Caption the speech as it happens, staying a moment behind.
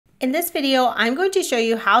In this video, I'm going to show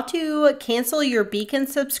you how to cancel your Beacon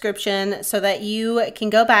subscription so that you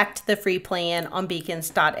can go back to the free plan on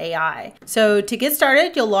Beacons.ai. So to get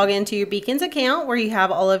started, you'll log into your Beacons account where you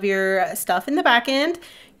have all of your stuff in the back end.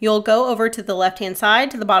 You'll go over to the left-hand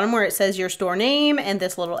side to the bottom where it says your store name and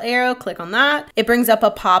this little arrow, click on that. It brings up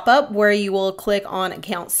a pop-up where you will click on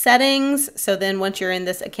account settings. So then once you're in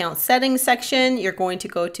this account settings section, you're going to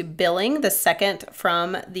go to billing, the second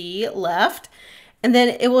from the left. And then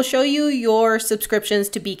it will show you your subscriptions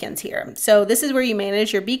to Beacons here. So this is where you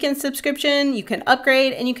manage your Beacon subscription. You can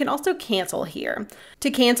upgrade and you can also cancel here.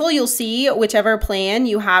 To cancel, you'll see whichever plan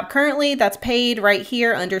you have currently that's paid right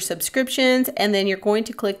here under subscriptions. And then you're going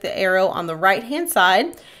to click the arrow on the right-hand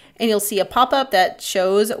side and you'll see a pop-up that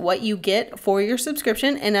shows what you get for your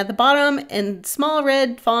subscription. And at the bottom in small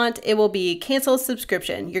red font, it will be cancel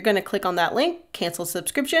subscription. You're going to click on that link, cancel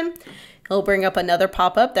subscription. It'll bring up another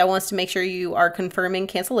pop-up that wants to make sure you are confirming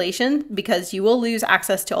cancellation because you will lose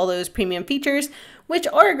access to all those premium features, which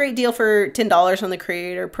are a great deal for $10 on the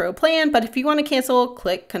Creator Pro plan. But if you want to cancel,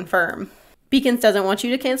 click confirm. Beacons doesn't want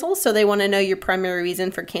you to cancel, so they want to know your primary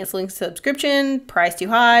reason for canceling subscription, price too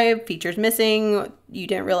high, features missing, you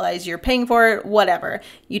didn't realize you're paying for it, whatever.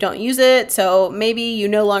 You don't use it, so maybe you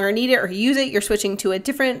no longer need it or use it, you're switching to a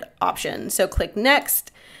different option. So click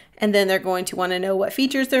next. And then they're going to want to know what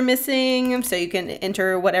features they're missing. So you can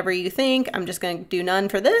enter whatever you think. I'm just going to do none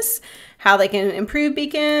for this. How they can improve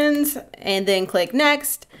Beacons, and then click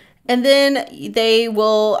next. And then they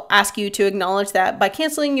will ask you to acknowledge that by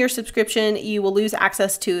canceling your subscription, you will lose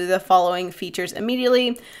access to the following features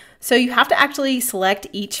immediately. So you have to actually select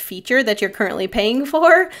each feature that you're currently paying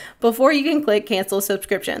for before you can click cancel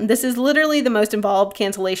subscription. This is literally the most involved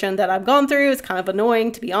cancellation that I've gone through. It's kind of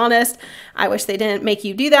annoying, to be honest. I wish they didn't make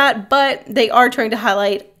you do that, but they are trying to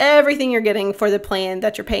highlight everything you're getting for the plan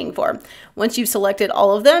that you're paying for. Once you've selected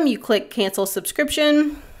all of them, you click cancel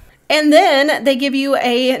subscription. And then they give you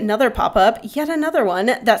another pop-up, yet another one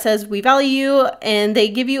that says we value you, and they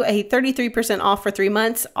give you a 33% off for 3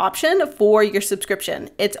 months option for your subscription.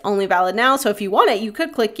 It's only valid now, so if you want it, you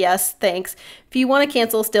could click yes, thanks. If you want to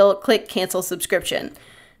cancel still, click cancel subscription.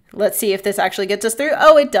 Let's see if this actually gets us through.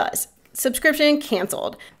 Oh, it does. Subscription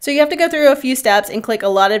canceled. So you have to go through a few steps and click a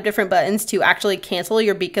lot of different buttons to actually cancel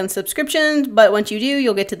your Beacon subscription. But once you do,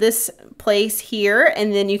 you'll get to this place here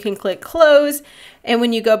and then you can click close. And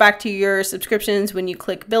when you go back to your subscriptions, when you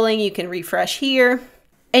click billing, you can refresh here.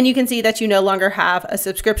 And you can see that you no longer have a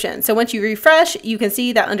subscription. So once you refresh, you can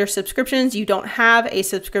see that under subscriptions, you don't have a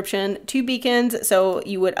subscription to Beacons. So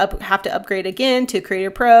you would have to upgrade again to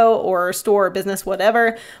Creator Pro or Store or Business,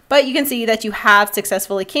 whatever. But you can see that you have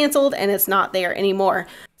successfully canceled and it's not there anymore.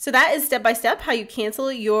 So that is step-by-step how you cancel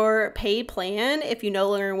your paid plan if you no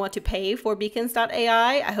longer want to pay for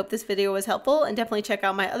Beacons.ai. I hope this video was helpful and definitely check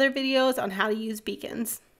out my other videos on how to use Beacons.